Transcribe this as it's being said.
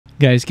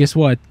Guys, guess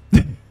what?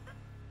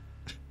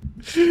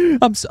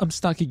 I'm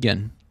stuck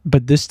again.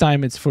 But this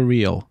time it's for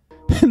real.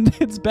 And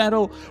it's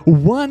battle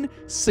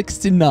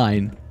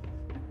 169.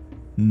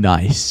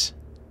 Nice.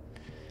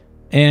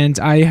 And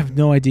I have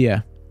no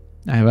idea.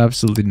 I have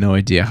absolutely no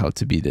idea how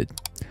to beat it.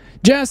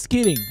 Just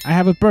kidding. I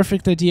have a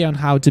perfect idea on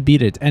how to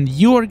beat it. And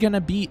you're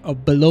gonna be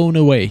blown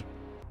away.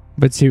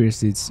 But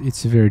seriously,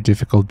 it's a very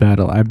difficult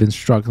battle. I've been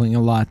struggling a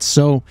lot.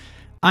 So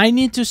I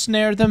need to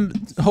snare them.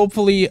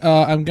 Hopefully,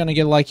 I'm gonna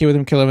get lucky with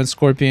MK11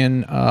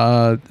 Scorpion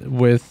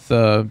with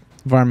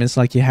Varmin's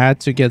Lucky Hat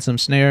to get some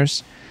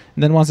snares.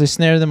 And then once I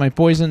snare them, I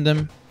poison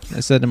them. I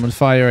set them on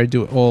fire. I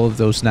do all of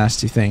those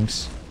nasty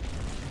things.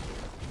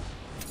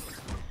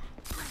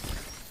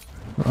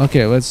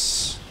 Okay,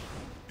 let's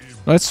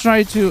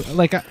try to,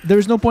 like,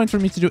 there's no point for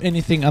me to do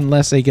anything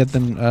unless I get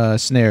them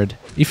snared.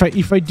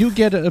 If I do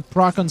get a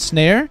proc on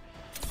snare,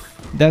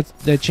 that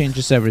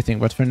changes everything.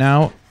 But for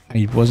now,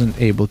 I wasn't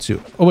able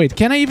to. Oh wait,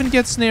 can I even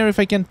get snare if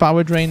I can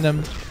power drain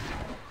them?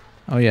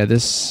 Oh yeah,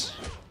 this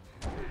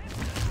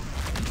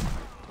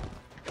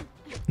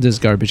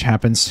garbage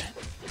happens.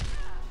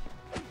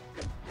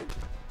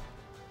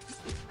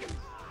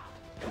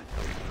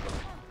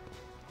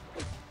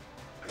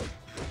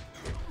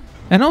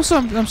 And also,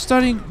 I'm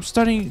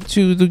starting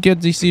to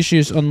get these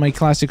issues on my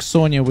classic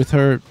Sonya with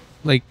her,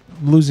 like,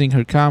 losing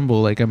her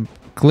combo. Like, I'm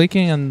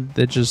clicking and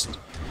it just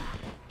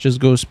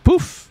goes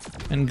poof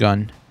and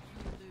gone.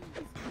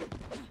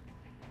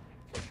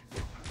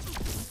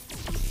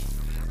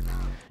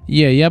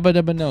 Yeah, yabba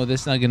dabba no,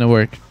 that's not gonna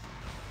work.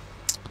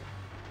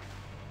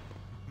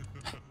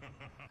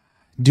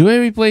 Do I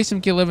replace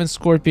MK11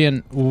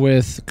 Scorpion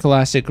with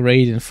classic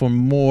Raiden for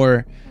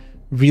more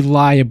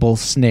reliable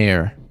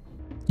snare?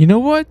 You know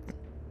what?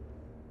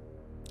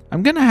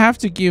 I'm gonna have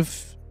to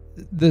give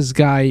this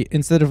guy,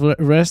 instead of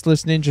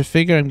Restless Ninja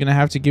figure, I'm gonna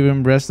have to give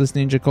him Restless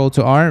Ninja Call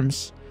to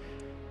Arms.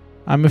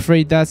 I'm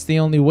afraid that's the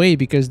only way,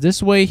 because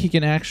this way he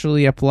can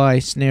actually apply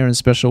snare and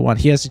special one.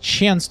 He has a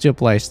chance to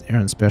apply snare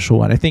and special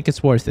one. I think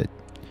it's worth it.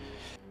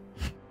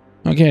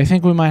 Okay, I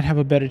think we might have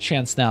a better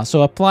chance now.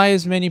 So apply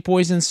as many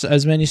poisons,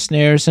 as many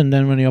snares, and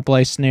then when you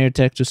apply snare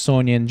tech to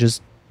Sonya and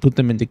just put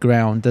them in the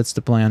ground. That's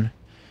the plan.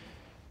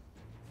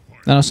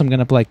 And also I'm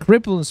gonna apply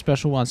cripple and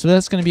special one. So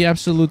that's gonna be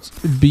absolute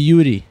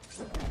beauty.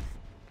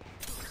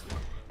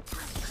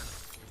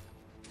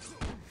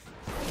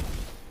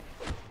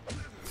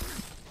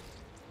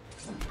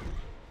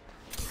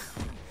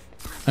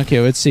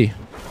 Okay, let's see.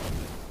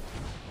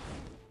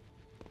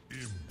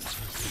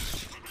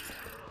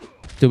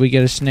 Did we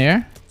get a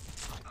snare?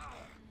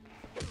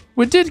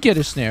 We did get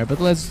a snare, but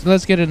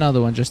let's get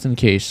another one just in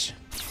case.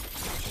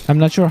 I'm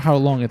not sure how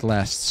long it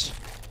lasts.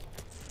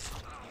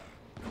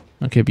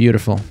 Okay,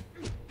 beautiful.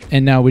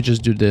 And now we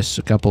just do this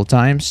a couple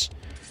times.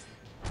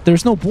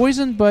 There's no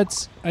poison,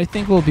 but I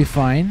think we'll be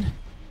fine.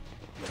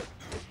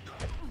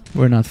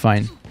 We're not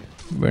fine.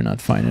 We're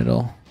not fine at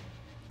all.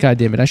 God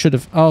damn it, I should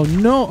have... Oh,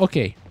 no!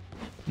 Okay.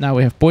 Now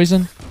we have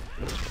poison.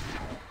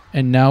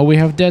 And now we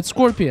have dead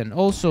Scorpion.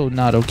 Also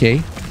not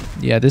okay.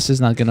 Yeah, this is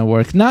not gonna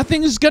work.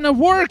 Nothing is gonna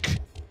work!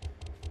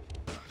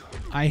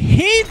 I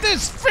hate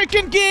this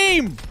freaking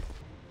game!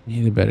 I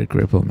need a better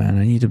cripple, man.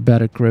 I need a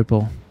better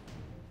cripple.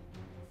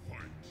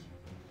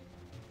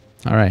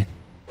 Alright.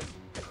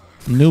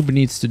 Noob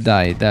needs to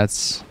die.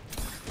 That's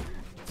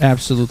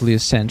absolutely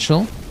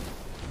essential.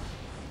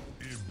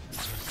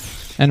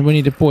 And we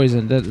need a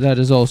poison. That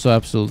is also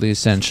absolutely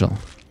essential.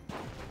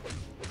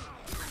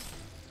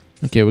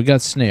 Okay, we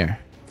got snare.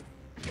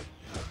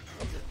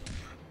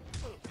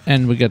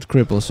 And we got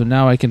cripple. So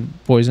now I can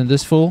poison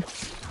this fool.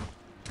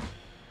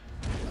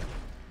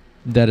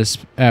 That is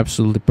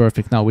absolutely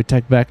perfect. Now we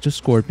take back to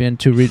Scorpion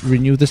to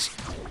renew this.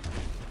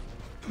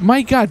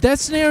 My god, that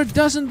snare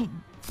doesn't...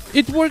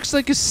 It works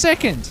like a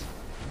second.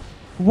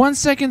 1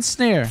 second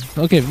snare.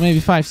 Okay, maybe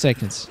 5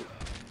 seconds.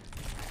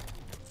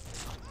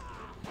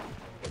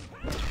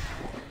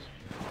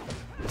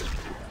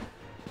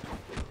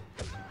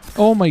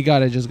 Oh my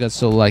god, I just got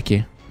so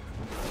lucky.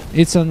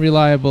 It's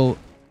unreliable.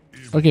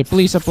 Okay,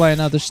 please apply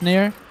another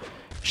snare.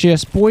 She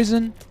has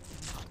poison.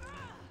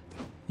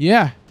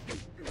 Yeah.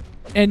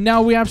 And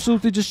now we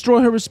absolutely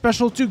destroy her with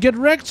special 2. Get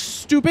wrecked,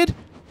 stupid!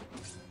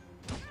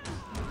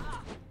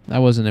 That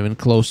wasn't even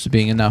close to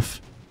being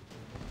enough.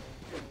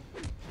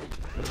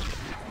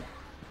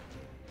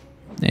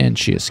 And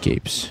she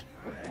escapes.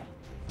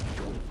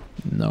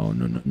 No,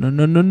 no, no, no,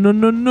 no, no, no,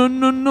 no, no,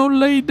 no, no,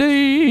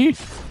 lady!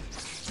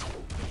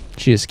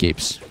 She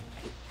escapes.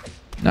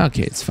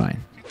 Okay, it's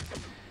fine.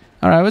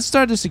 Alright, let's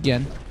start this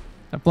again.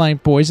 Applying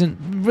poison.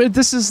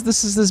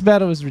 This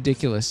battle is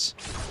ridiculous.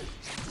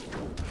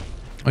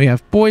 We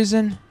have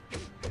poison.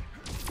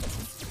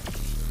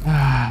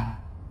 I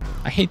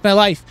hate my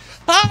life.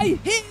 I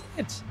hate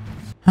it!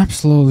 I'm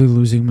slowly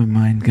losing my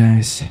mind,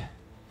 guys.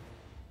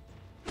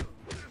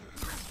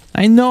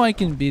 I know I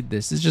can beat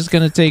this. It's just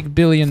gonna take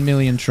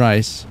million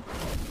tries.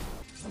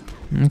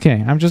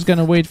 Okay, I'm just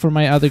gonna wait for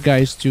my other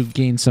guys to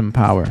gain some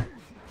power.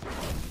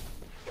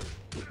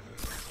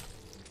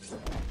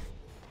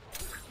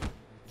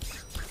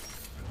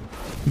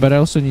 But I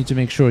also need to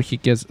make sure he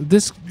gets...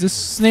 This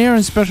snare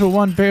in Special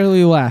 1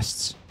 barely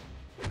lasts.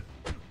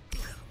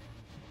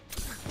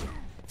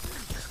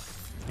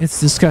 It's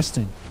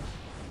disgusting.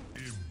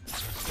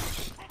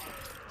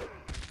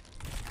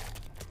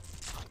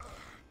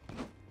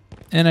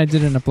 And I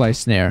didn't apply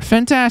snare.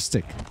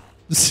 Fantastic!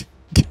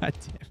 God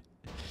damn it.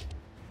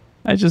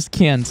 I just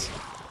can't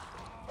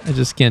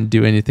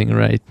do anything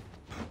right.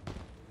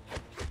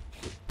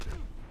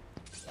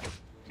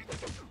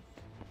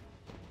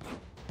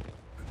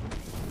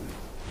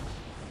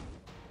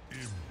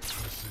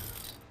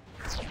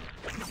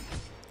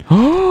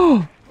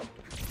 Oh!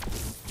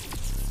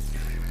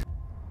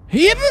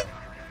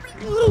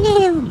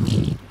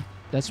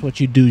 That's what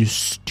you do, you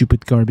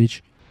stupid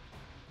garbage.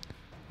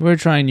 We're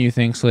trying new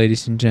things,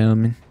 ladies and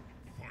gentlemen.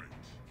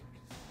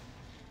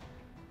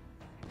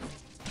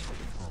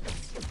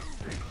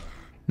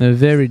 They're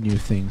very new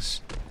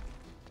things.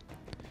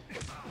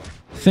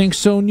 Things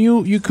so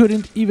new you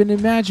couldn't even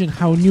imagine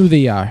how new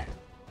they are.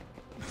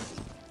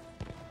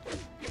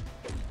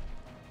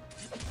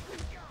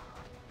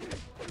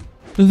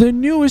 The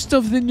newest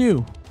of the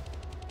new.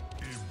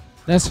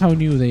 That's how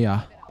new they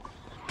are.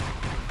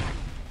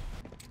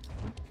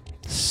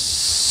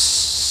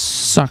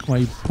 Suck my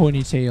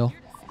ponytail.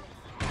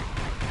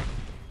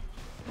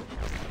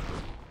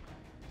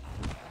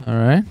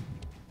 Alright.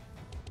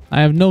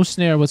 I have no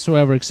snare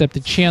whatsoever except the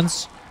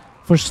chance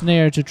for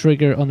snare to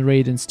trigger on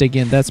raid and stick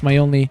in. That's my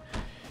only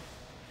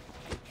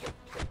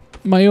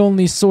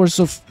source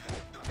of...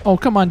 Oh,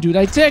 come on, dude.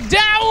 I tagged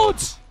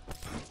out!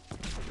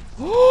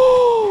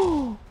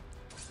 Oh!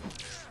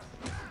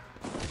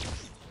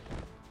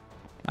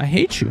 I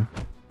hate you.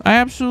 I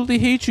absolutely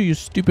hate you, you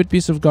stupid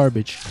piece of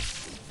garbage.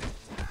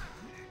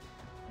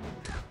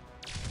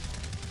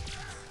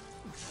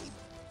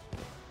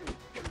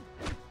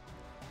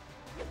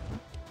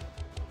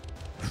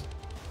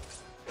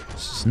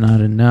 This is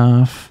not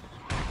enough.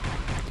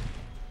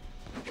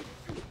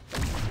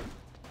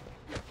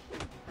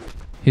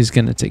 He's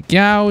gonna take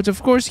out.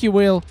 Of course he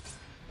will.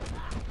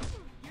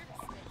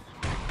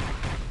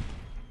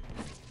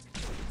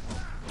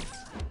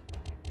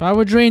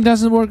 Power drain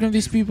doesn't work on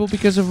these people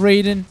because of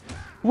Raiden.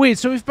 Wait,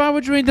 so if power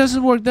drain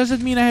doesn't work, does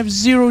it mean I have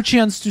zero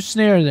chance to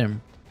snare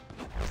them?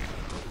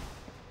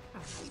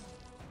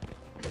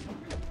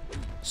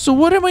 So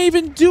what am I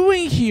even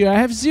doing here? I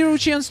have zero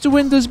chance to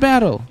win this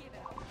battle.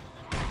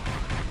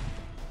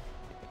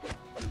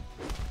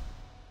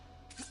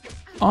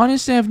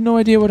 Honestly, I have no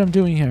idea what I'm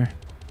doing here.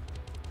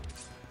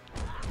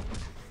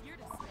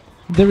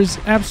 There is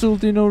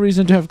absolutely no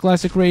reason to have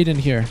classic Raiden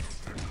here.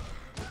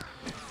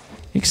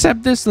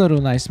 Except this little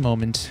nice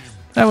moment.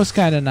 That was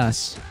kind of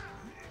nice.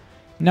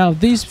 Now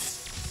these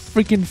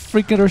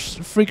freakers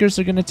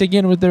are gonna take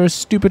in with their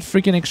stupid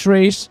freaking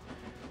X-rays.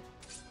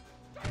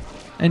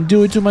 And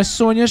do it to my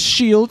Sonya's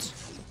shield.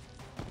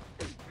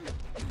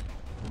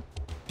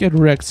 Get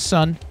wrecked,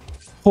 son.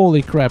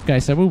 Holy crap,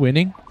 guys, are we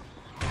winning?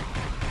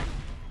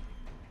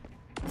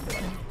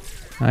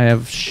 I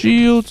have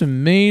shield,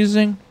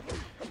 amazing.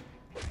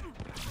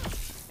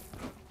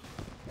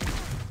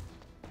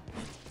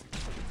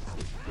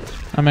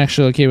 I'm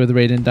actually okay with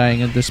Raiden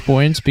dying at this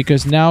point,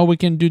 because now we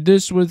can do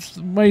this with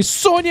my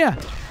Sonya!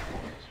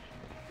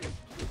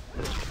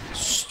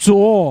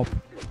 Stop!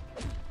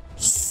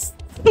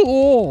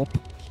 Stop!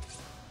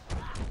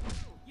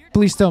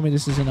 Please tell me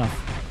this is enough.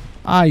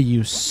 Ah,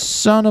 you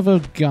son of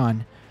a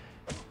gun.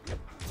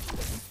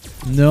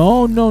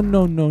 No, no,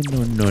 no, no,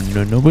 no, no,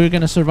 no, no. We're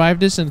gonna survive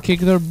this and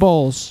kick their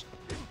balls.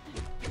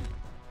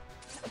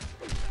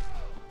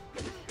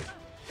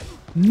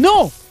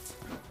 No!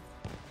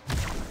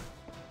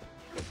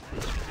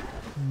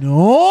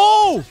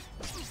 No!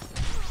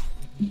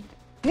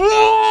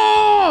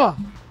 Ah!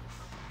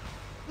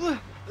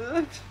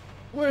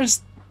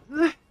 Where's...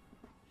 I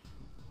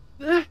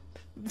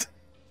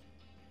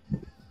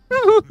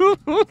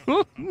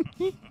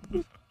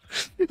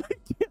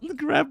can't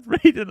grab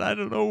Raiden, I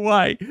don't know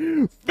why.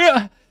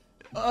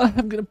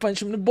 I'm gonna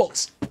punch him in the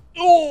balls.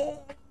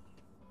 Oh!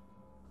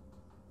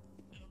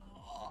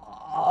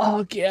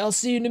 Okay, I'll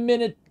see you in a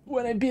minute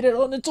when I beat it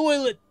on the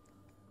toilet.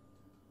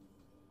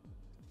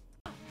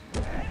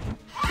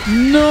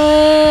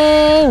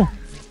 No!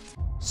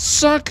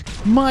 Suck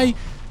my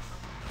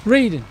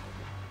Raiden.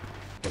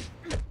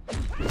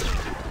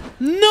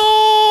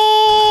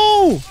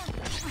 No!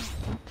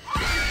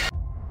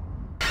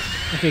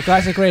 Okay,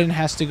 classic Raiden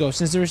has to go.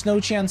 Since there is no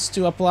chance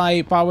to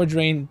apply power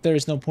drain, there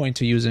is no point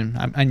to use him.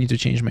 I need to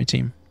change my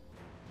team.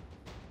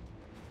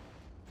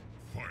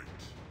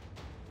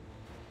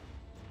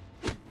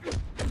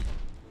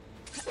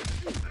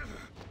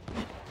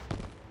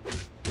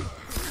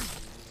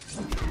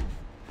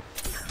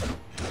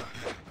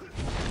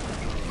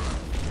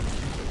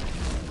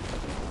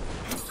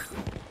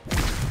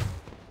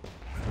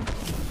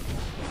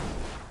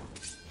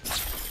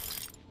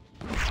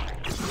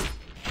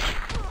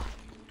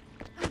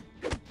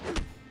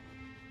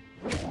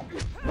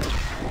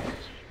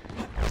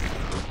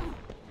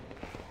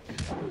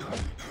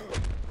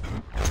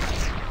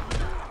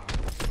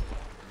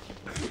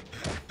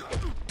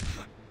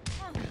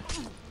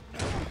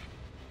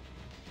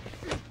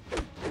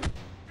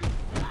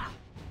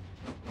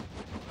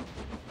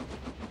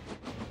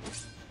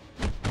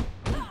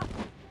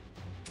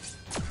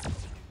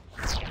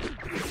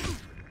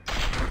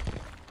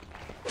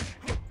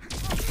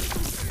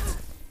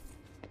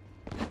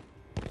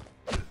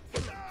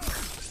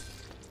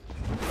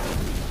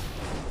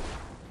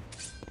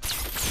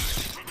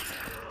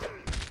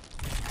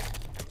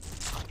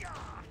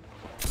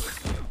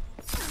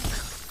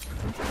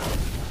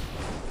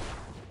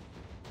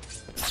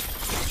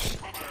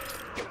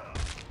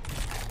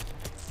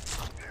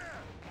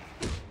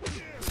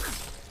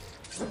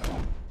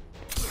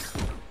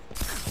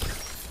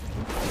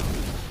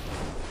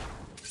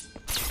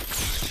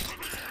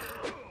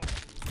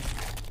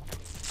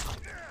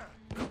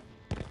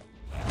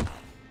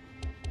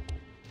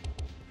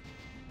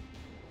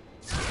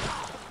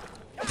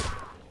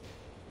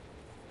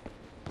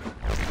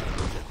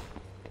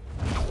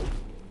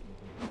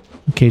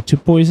 Okay, 2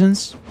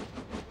 poisons.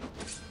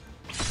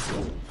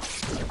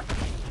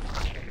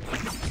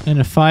 And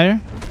a fire.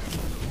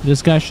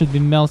 This guy should be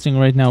melting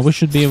right now. We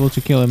should be able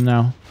to kill him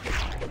now.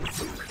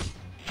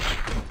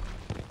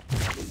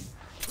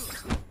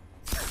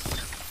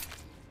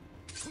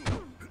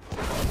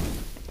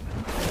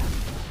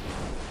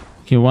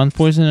 Okay, 1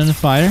 poison and a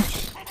fire.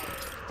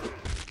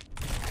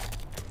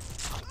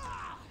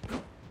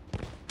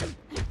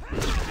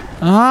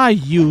 Ah,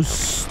 you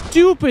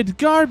stupid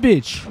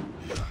garbage!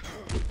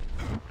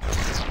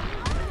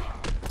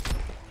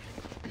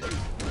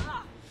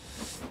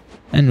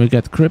 And we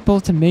got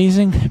crippled,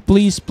 amazing.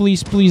 Please,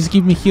 please, please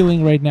give me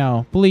healing right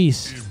now.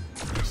 Please.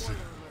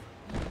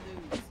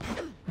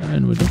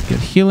 And we don't get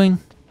healing.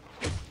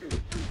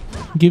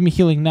 Give me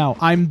healing now.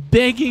 I'm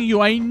begging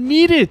you, I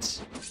need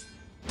it!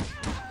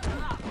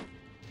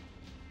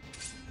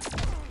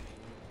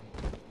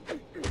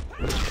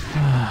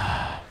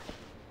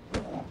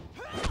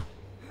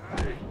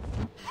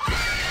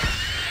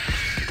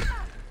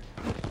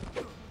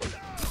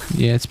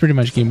 Yeah, it's pretty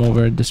much game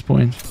over at this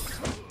point.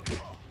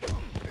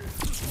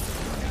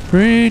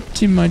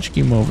 Pretty much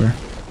game over.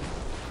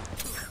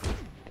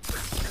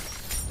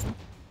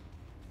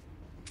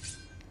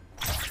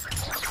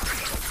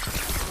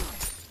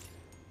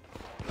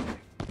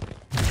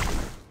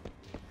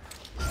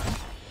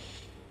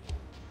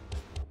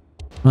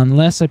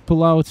 Unless I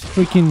pull out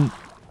freaking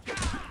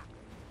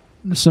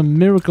some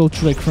miracle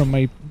trick from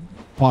my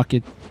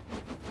pocket.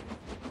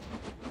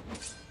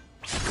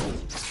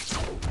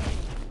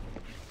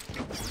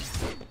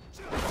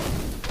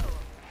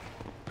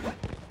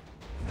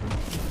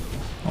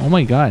 Oh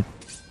my god.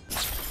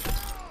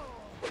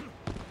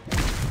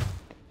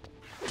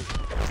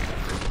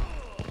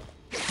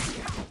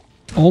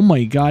 Oh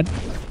my god.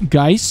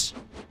 Guys.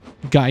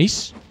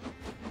 Guys.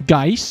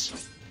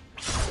 Guys.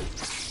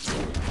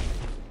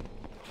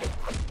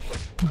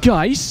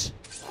 Guys.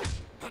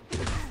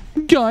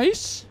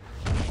 Guys.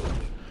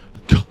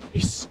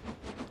 Guys.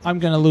 I'm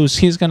gonna lose.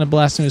 He's gonna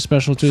blast me with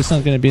special too. It's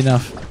not gonna be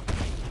enough.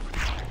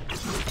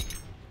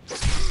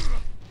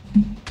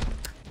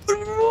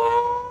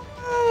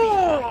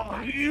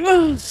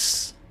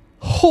 Yes!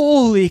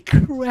 Holy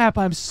crap,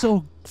 I'm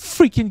so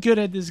freaking good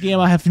at this game.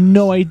 I have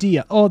no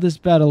idea. Oh, this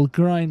battle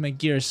grind my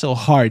gear so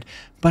hard.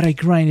 But I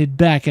grinded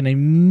back and I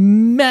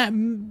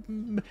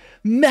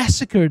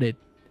massacred it.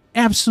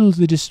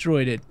 Absolutely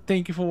destroyed it.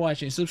 Thank you for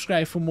watching.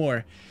 Subscribe for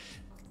more.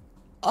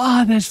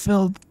 Ah, that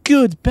felt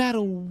good.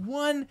 Battle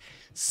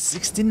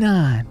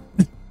 169.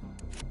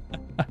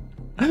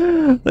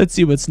 Let's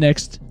see what's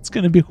next. It's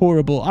gonna be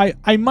horrible.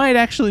 I might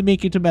actually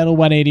make it to battle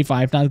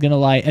 185, not gonna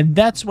lie. And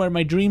that's where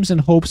my dreams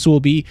and hopes will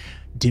be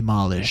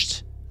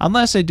demolished.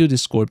 Unless I do the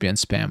scorpion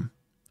spam.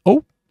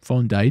 Oh,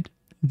 phone died.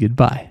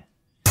 Goodbye.